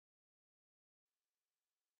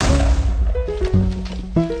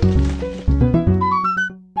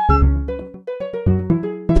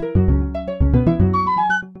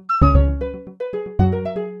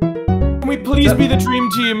Please be the dream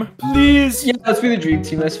team. Please. Yeah, let's be the dream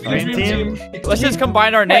team. That's fine. Dream team. Let's just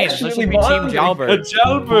combine our names. Let's just be Team Jalbert. A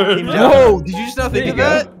Jalbert. Whoa, did you just not think of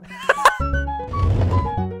that?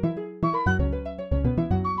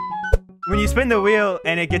 When you spin the wheel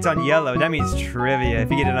and it gets on yellow, that means trivia. If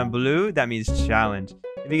you get it on blue, that means challenge.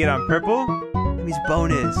 If you get it on purple, that means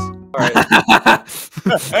bonus. Alright.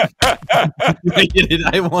 I did it,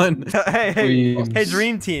 I won. Hey,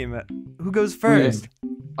 dream team. Who goes first?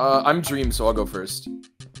 I'm Dream, so I'll go first.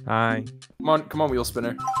 Hi. Come on, wheel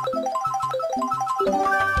spinner.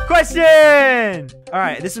 Question!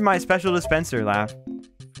 Alright, this is my special dispenser, Laugh.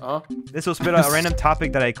 This will spit out a random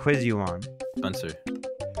topic that I quiz you on. Spencer,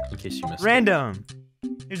 in case you missed Random.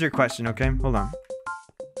 Here's your question, okay? Hold on.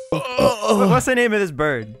 What's the name of this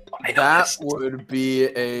bird? That would be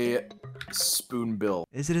a spoonbill.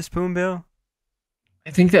 Is it a spoonbill? I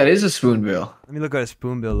think that is a spoonbill. Let me look what a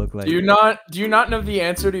spoonbill look like. Do you not know the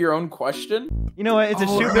answer to your own question? You know what? It's a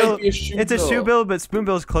shoebill. It's a shoebill, but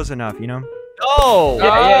spoonbill's close enough, you know? Oh!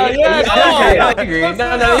 Yeah. I agree.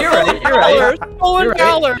 No, you're right. You're right.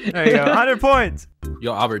 $1. There you go. 100 points.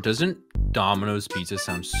 Yo, Albert, doesn't Domino's pizza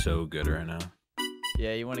sound so good right now?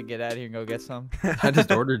 Yeah, you want to get out of here and go get some? I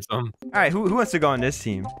just ordered some. Alright, who wants to go on this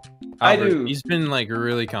team? I Albert, do. He's been like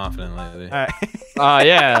really confident lately. Alright.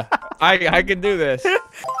 Yeah. I can do this.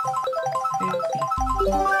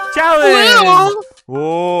 Challenge!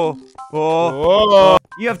 Whoa. Whoa.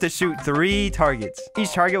 You have to shoot 3 targets.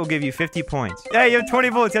 Each target will give you 50 points. Hey, you have 20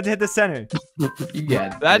 bullets. You have to hit the center. You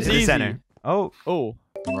got it. That's Hit easy. the center. Oh.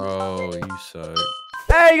 Bro, you suck.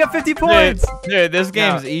 Hey, you got 50 points. Dude, this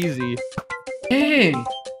game's easy. Hey.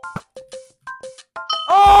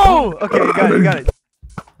 Oh! Okay, you got it.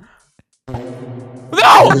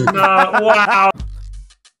 No! Wow.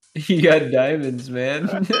 You got diamonds, man.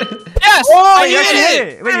 Yes! Oh, you actually hit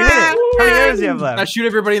it. Wait, you hit it. How many arrows do you have Now left? shoot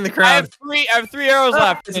everybody in the I crowd. have three arrows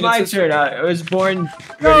left. It's my turn. I was born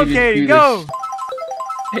Go, ready to Kaden, do go. this.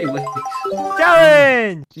 Hey, wait.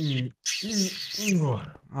 Challenge!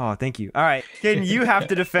 Oh, thank you. All right, Kaden, you have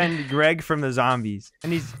to defend Greg from the zombies.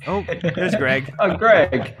 And he's... Oh, there's Greg. Oh,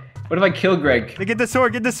 Greg. What if I kill Greg? Hey, get the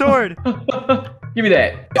sword, get the sword. Give me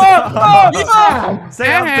that.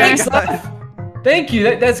 Stay up, Thanks, Greg. Thank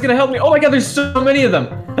you. That's gonna help me. Oh my God, there's so many of them.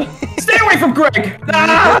 Stay away from Greg.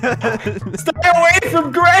 Stay away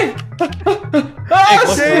from Greg.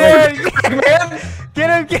 Greg, man. Get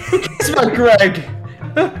him, It's not Greg.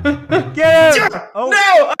 get him. Oh.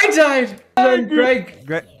 No, I died. Greg.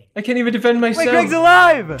 Greg. I can't even defend myself. Wait, Greg's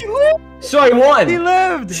alive. So I won. He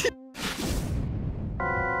lived.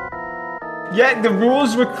 Yeah, the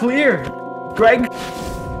rules were clear. Greg.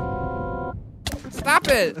 Stop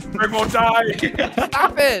it! Greg won't die.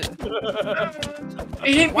 Stop it!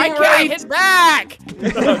 Why can't I hit back?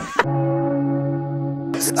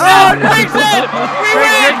 Oh, no! Greg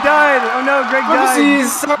Greg died. Oh no, Greg died. Oopsies,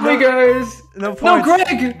 sorry guys. No points. No,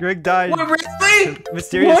 Greg. Greg died. Wait, really?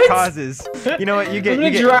 Mysterious What? causes. You know what? You I'm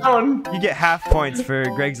gonna get drown. you get half points for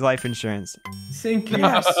Greg's life insurance. Thank you.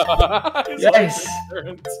 Yes.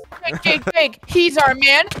 Jake, he's our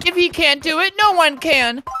man. If he can't do it, no one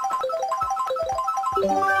can. You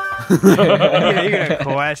get a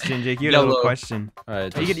question, Jake. You get a little Yellow. question.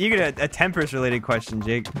 Alright. You get a Temprist related question,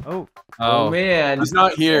 Jake. Oh. Oh man. He's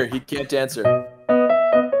not here. He can't answer.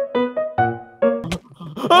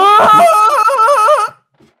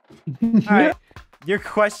 Alright. Your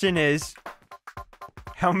question is,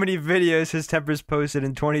 how many videos has Temprist posted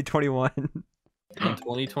in 2021? In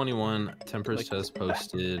 2021, Temprist has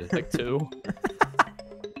posted... Like 2.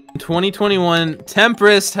 In 2021,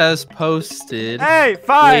 Temprist has posted... Hey,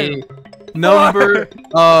 5! a number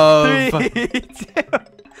of... 3,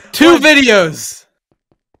 2 videos!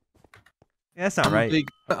 Yeah, that's not right.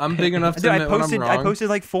 I'm big enough to Dude, admit when I'm wrong. I posted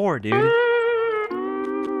like 4, dude.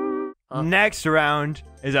 Next round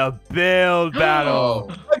is a build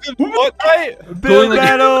battle. What? Right? Build like-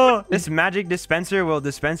 battle. This magic dispenser will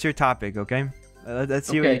dispense your topic. Okay. Let's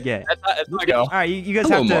see what you Okay. get. That's not go. All right, you guys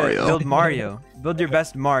have to build Mario. Build your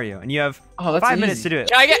best Mario, and you have Oh, that's 5 minutes easy. to do it.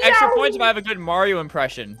 Can I get extra points if I have a good Mario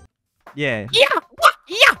impression? Yeah. Yeah, wah,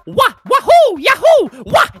 yeah, wah, wahoo, yahoo,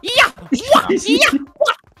 wah, yeah, wah, yeah,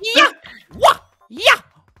 wah, yeah, wah, yeah,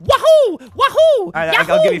 wahoo, wahoo. All right,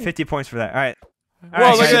 I'll give you 50 points for that. All right. All Whoa,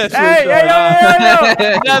 right, look guys. at this. Hey, yo.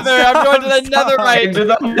 Nether, I'm going to the nether right. Into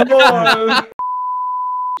the wall.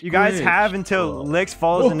 You guys have until Lix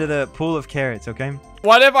falls into the pool of carrots. Okay.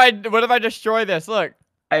 What if I destroy this? Look.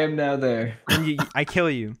 I am now there. And I kill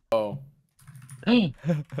you. Oh.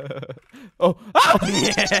 Oh. Ah!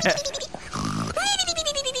 Yeah.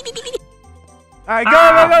 All right,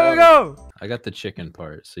 go. I got the chicken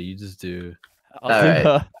part, so you just do... All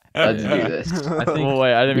right. Let's do this. I think. Oh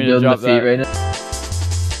wait, I didn't mean You're to building the drop feet that. right now.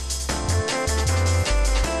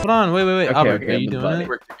 Hold on, wait. Okay, Albert, okay, are you I'm doing buddy. it?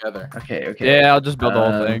 Work together. Okay, okay. Yeah, I'll just build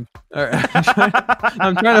the whole thing. All right.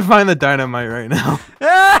 I'm trying to find the dynamite right now.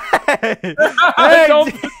 Hey!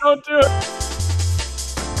 Don't do it.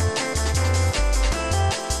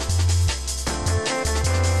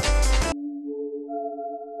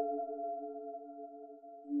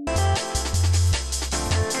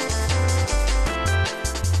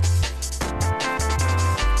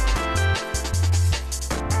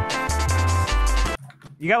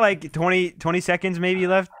 You got like 20 seconds maybe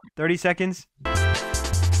left? 30 seconds?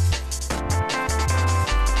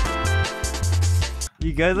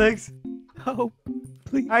 You good, Lex? Oh,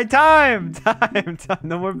 please. Alright, time!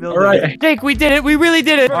 No more building. All right. Jake, we did it. We really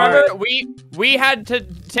did it. Alright. Remember, we had to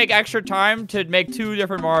take extra time to make 2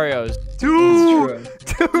 different Marios. Two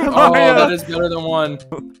Oh, Mario! that is better than one.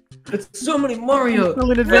 It's so many Mario.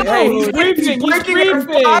 Hey, he's griefing. He's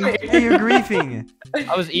griefing. Hey, you're griefing.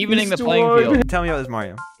 I was evening the He's playing too field. Tell me about this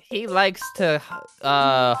Mario. He likes to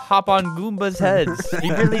hop on Goomba's heads.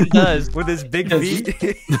 He really does. With his big feet.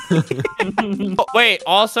 Oh, wait,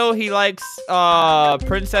 also he likes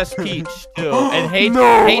Princess Peach too, and hates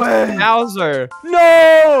way. Bowser.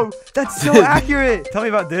 No! That's so accurate! Tell me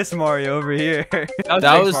about this Mario over here. That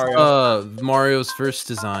Jake's was Mario. Mario's first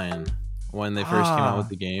design when they first came out with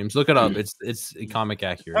the games. Look it up. It's comic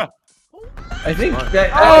accurate. I think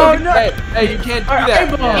that. Oh, Hey, no. hey, you can't do that.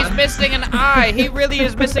 He's missing an eye. He really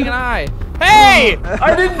is missing an eye. Hey!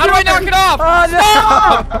 I didn't. How do I knock it off? Oh no!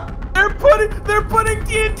 They're putting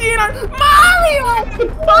TNT in our Mario.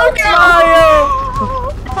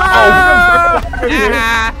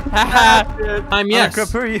 I'm yes.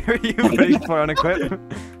 Unequip, who are you voting for, Unequip?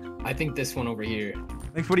 I think this one over here.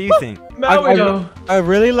 Like, what do you think? Mario. I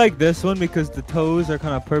really like this one because the toes are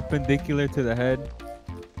kind of perpendicular to the head.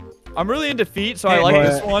 I'm really into feet, so I Hey, like what?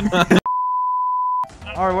 this one.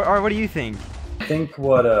 Or what do you think? I think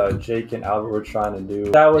what Jake and Albert were trying to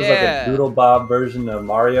do, that was Yeah. like a Doodle Bob version of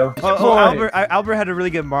Mario. Oh, Albert had a really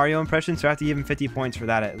good Mario impression, so I have to give him 50 points for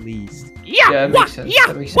that at least. Yeah, that makes sense. Yeah,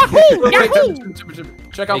 That makes sense. wahoo, yahoo.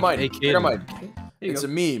 Check out mine. Hey, Check out mine. you It's go.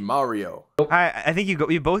 a me, Mario. I think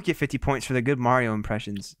you both get 50 points for the good Mario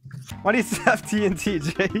impressions. Why do you have TNT,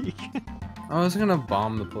 Jake? I was gonna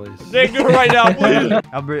bomb the place. Jake, do it right now, please.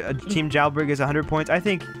 Albert, Team Jalberg gets 100 points. I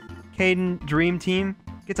think Kaden Dream Team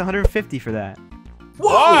gets 150 for that.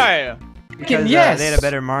 Why? Because Yes. they had a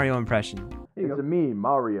better Mario impression. It's a me,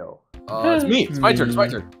 Mario. It's me. It's my turn. It's my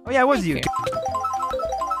turn. Oh yeah, it was you. Did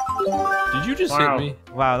you just Wow. hit me?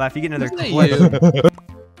 Wow, Laugh, you get another Wasn't question. that you?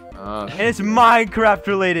 And it's Minecraft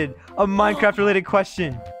related. A Minecraft related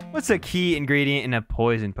question. What's a key ingredient in a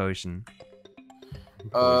poison potion?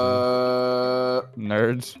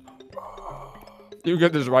 Nerds. You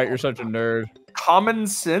get this right, you're such a nerd. Common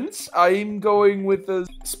sense. I'm going with the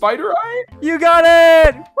spider eye. You got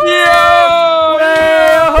it! Yeah!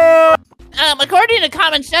 According to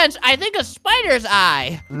common sense, I think a spider's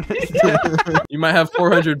eye. You might have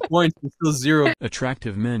 400 points and still 0.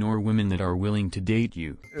 Attractive men or women that are willing to date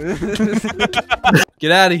you.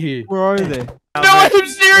 Get out of here. Where are they? No, I'm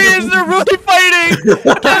serious. They're really fighting.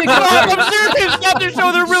 I'm serious. Stop the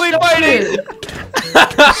show. They're really fighting.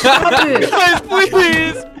 Stop it. Guys,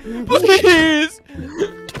 please, please.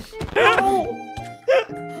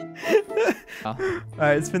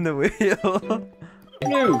 Alright, spin the wheel.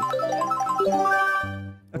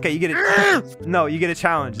 Okay, you get it. No, you get a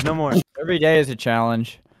challenge. No more. Every day is a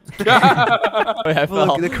challenge. Wait, I Oh, fell.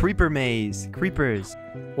 look, the creeper maze. Creepers.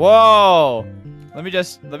 Whoa. Let me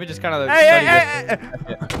just kind of Hey!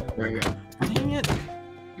 Dang it.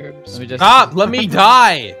 Let me just Stop! Let me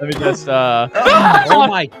die! Let me just Oh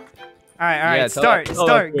my. Alright, Yeah, start. tell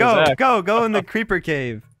that to Zach. Go in the creeper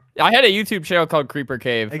cave. I had a YouTube channel called Creeper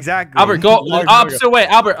Cave. Exactly. Albert, go Large opposite way.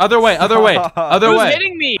 Albert, other way. Other way. Other Who's way.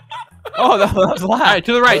 hitting me? Oh, that was All loud. right,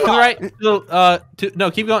 to the right. To the right.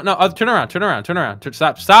 No, keep going. No, turn around. Turn around. Turn around.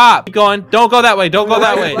 Stop. Keep going. Don't go that way. Don't go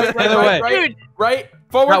that way. The other way. Right, right.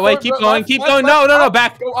 Forward. That way. forward, Keep left, going. left, Keep left, going. left, No. up,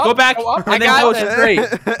 Back. Go back. Go up. I And then got go this. straight.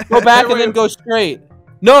 Go back and then go straight.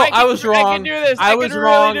 No, I was I wrong. can do this. I I was can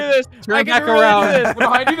wrong. Really do this. Turn I can back really around. Do this. They're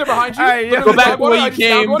behind you. They're behind you. All right, yeah, Go back One, the way I you just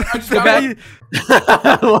downed came. one, I just Go downed back.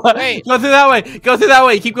 one. Wait. Go through that way. Go through that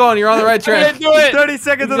way. Keep going. You're on the right I track. didn't do it. 30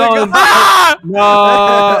 seconds on Keep the going. clock.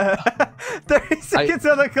 No. 30 seconds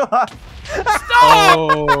on the clock. Stop!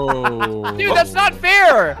 Oh. Dude, that's not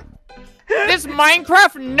fair. This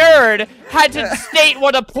Minecraft nerd had to state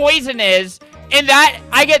what a poison is, and that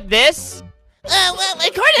I get this. Well,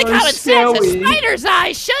 according to common sense, a spider's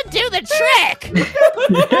eye should do the trick. And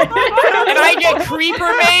I get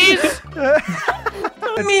creeper maze.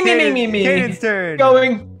 Me. Kaden's turn.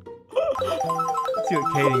 Going. Let's see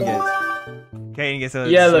what Kaden gets. Kaden gets a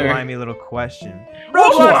Yeller. slimy little question.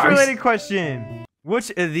 Roblox. Related question.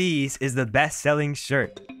 Which of these is the best-selling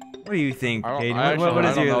shirt? What do you think, Kaden? What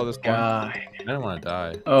is your? God. I don't want to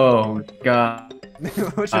die. Oh God. Which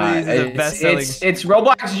of these is the best-selling? It's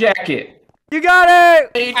Roblox jacket. You got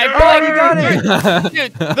it! I feel like you got it!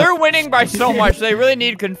 Dude, they're winning by so much. They really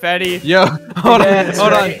need confetti. Yo, hold That's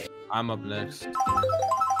on. right. I'm up next. What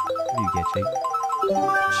do you get, Jake?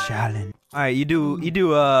 Challenge. All right, you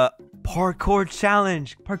do a parkour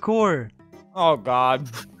challenge. Parkour. Oh God.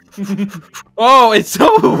 Oh, it's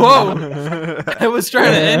so whoa. I was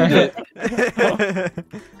trying to end it.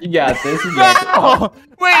 You got this. You got No!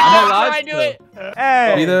 Wait, I'm how alive do I do it?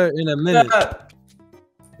 Hey. Be there in a minute.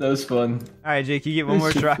 That was fun. All right, Jake, you get one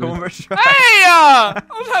more try. One more try. Hey, I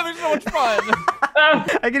was having so much fun.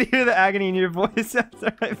 I can hear the agony in your voice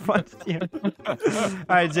after I punched you. All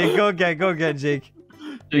right, Jake, go again, Jake.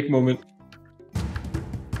 Jake moment.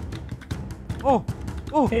 Oh.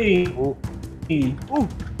 Hey. Oh.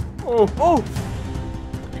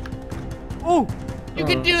 You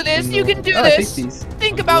can do this. You can do Oh, I take this. these.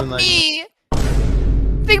 Think I'm about doing like- me.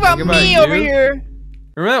 Think about Think about me you? over here.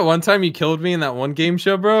 Remember that one time you killed me in that one game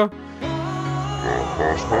show, bro?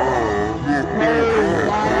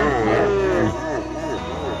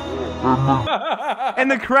 And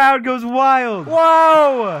the crowd goes wild.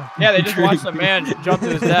 Whoa! Yeah, they just watched a man jump to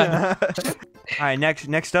his death. All right,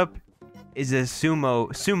 next up is a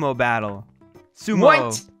sumo battle. Sumo.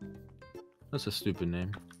 What? That's a stupid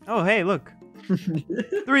name. Oh, hey, look.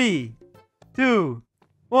 3, 2,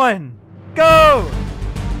 1, go!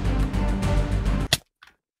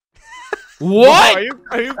 What? Are you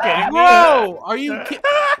kidding me? Whoa! Are you kidding?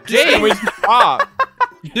 James, stop.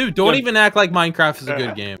 Dude, don't even act like Minecraft is a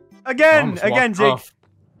good game. Again, I almost Jake. walked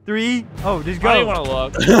 3. Oh, just I go. don't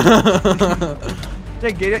want to look.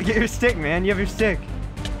 Jake, get your stick, man. You have your stick.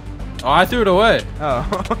 Oh, I threw it away. Oh.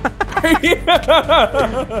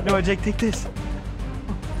 No, Jake, take this.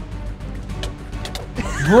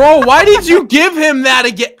 Bro, why did you give him that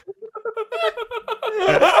again?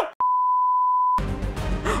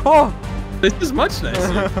 Oh. This is much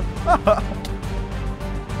nicer.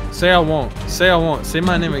 Say I won't. Say I won't. Say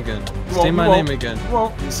my name again. Say my name again.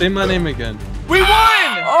 Say my name again. We won!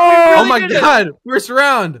 Oh my god! First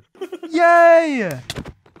round! Yay!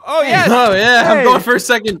 Oh, yes! Oh yeah, Hey. I'm going for a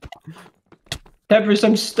second. Temprist,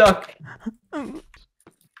 I'm stuck.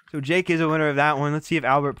 So Jake is a winner of that one. Let's see if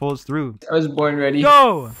Albert pulls through. I was born ready.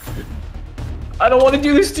 Go! I don't want to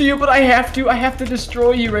do this to you, but I have to. I have to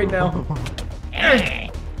destroy you right now. I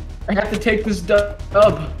have to take this dub.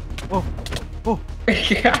 Oh. Oh.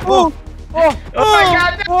 Yeah. Oh. Oh. Oh my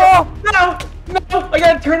god, no! No! I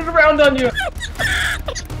gotta turn it around on you!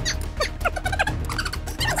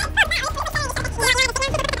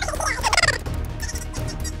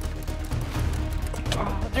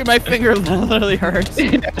 Dude, my finger literally hurts.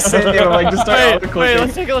 Same, like, just start Wait, auto-clicking.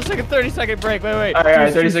 let's take a 30-second break. Wait.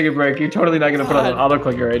 Alright, 30-second break. You're totally not gonna put on an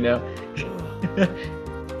auto-clicker right now.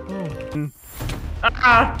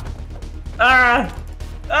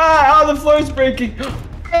 Oh, the floor's breaking!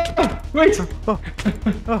 Wait!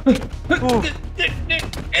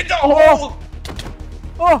 It's a hole!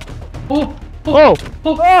 Oh. Oh!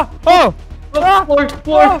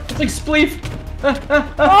 Floor! It's like spleef!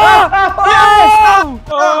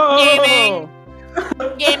 Gaming!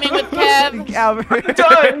 Gaming with Kev! Albert.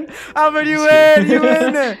 Done! Albert, you win! You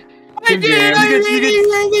win! I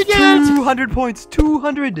did! You get 200 points.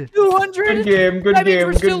 200. 200! Good game, That means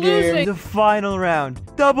we're still good game. losing. The final round.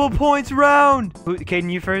 Double points round.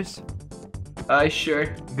 Kaden, you first. Sure.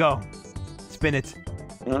 Go. Spin it.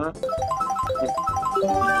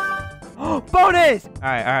 Bonus!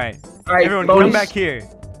 Alright. Alright, Everyone, bonus. come back here.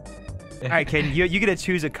 Alright, Kaden, you get to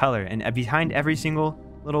choose a color, and behind every single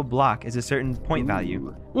little block is a certain point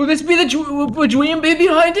value. Will this be the dream be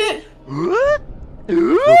behind it?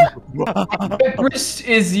 Temprist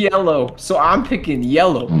is yellow, so I'm picking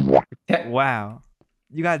yellow. Wow.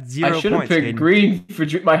 You got 0 I should have points, picked Kaden. green for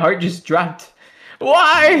my heart just dropped.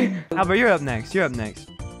 Why? Albert, you're up next.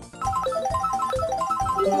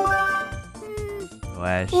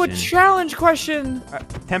 Question. Ooh, a challenge question.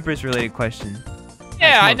 Temperance related question.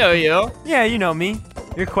 Yeah, I know you. Yeah, you know me.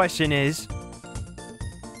 Your question is,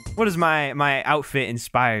 what is my outfit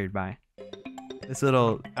inspired by? This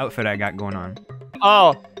little outfit I got going on.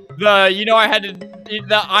 Oh, I had to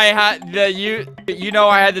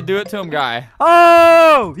do it to him guy.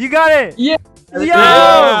 Oh, you got it. Yeah. Yo!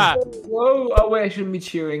 Yeah. Whoa! Oh wait, I shouldn't be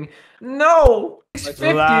cheering. No!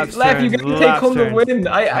 650. Laugh's Laugh, you turn, gotta take home the Laugh's win.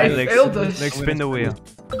 I Let's- failed us. Let's spin the wheel.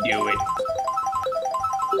 Do it.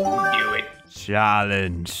 Do it.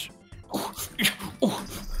 Challenge.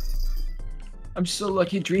 I'm so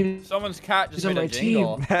lucky dreaming. Someone's cat just He's on made a my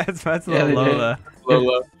jingle. team. That's Yeah, little they Lola.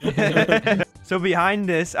 Lola. So behind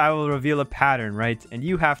this, I will reveal a pattern, right? And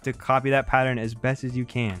you have to copy that pattern as best as you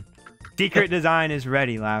can. Secret design is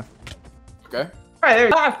ready, Laugh. Okay. Alright, there.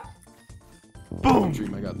 Ah! Boom!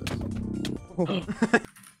 Dream, I got this.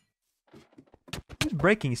 Who's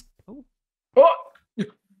breaking? Oh. Oh!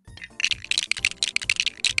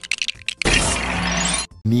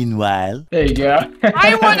 Meanwhile, There you go.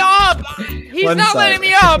 I went up! He's One not side. letting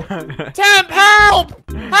me up! Temp, help!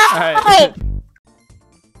 Help! Alright.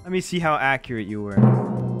 Let me see how accurate you were.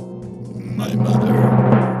 My mother.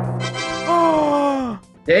 Oh!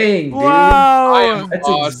 Dang, dude. Wow! That's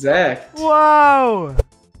awesome. exact. Wow!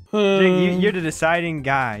 Jake, you're the deciding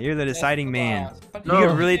guy. You're the deciding man. You No.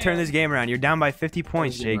 could really turn this game around. You're down by 50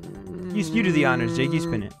 points, Jake. You do the honors, Jake. You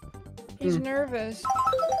spin it. He's nervous.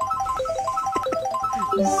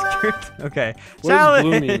 Okay. What does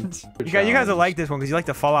blue mean? Challenge. You guys will like this one because you like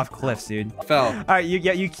to fall off cliffs, dude. Fell. All right, you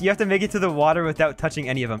have to make it to the water without touching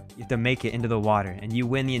any of them. You have to make it into the water, and you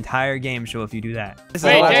win the entire game show if you do that. This is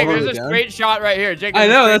Wait, all Jake, over there's a again. straight shot right here. Jake, I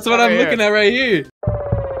know, that's what I'm looking at right here.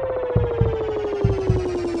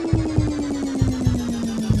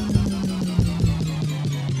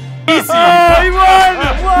 Easy. Oh, he won!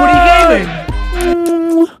 What are you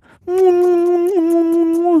gaming?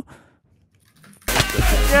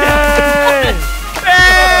 Yay!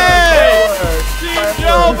 Team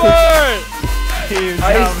Gilbert! Team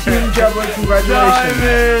Ice Team Jubber, congratulations.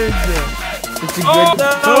 Diamond! It's a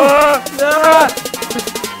good.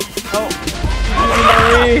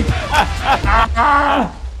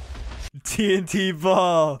 TNT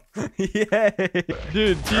ball! Yay!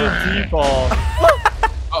 Dude, TNT ball.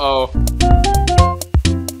 Uh-oh.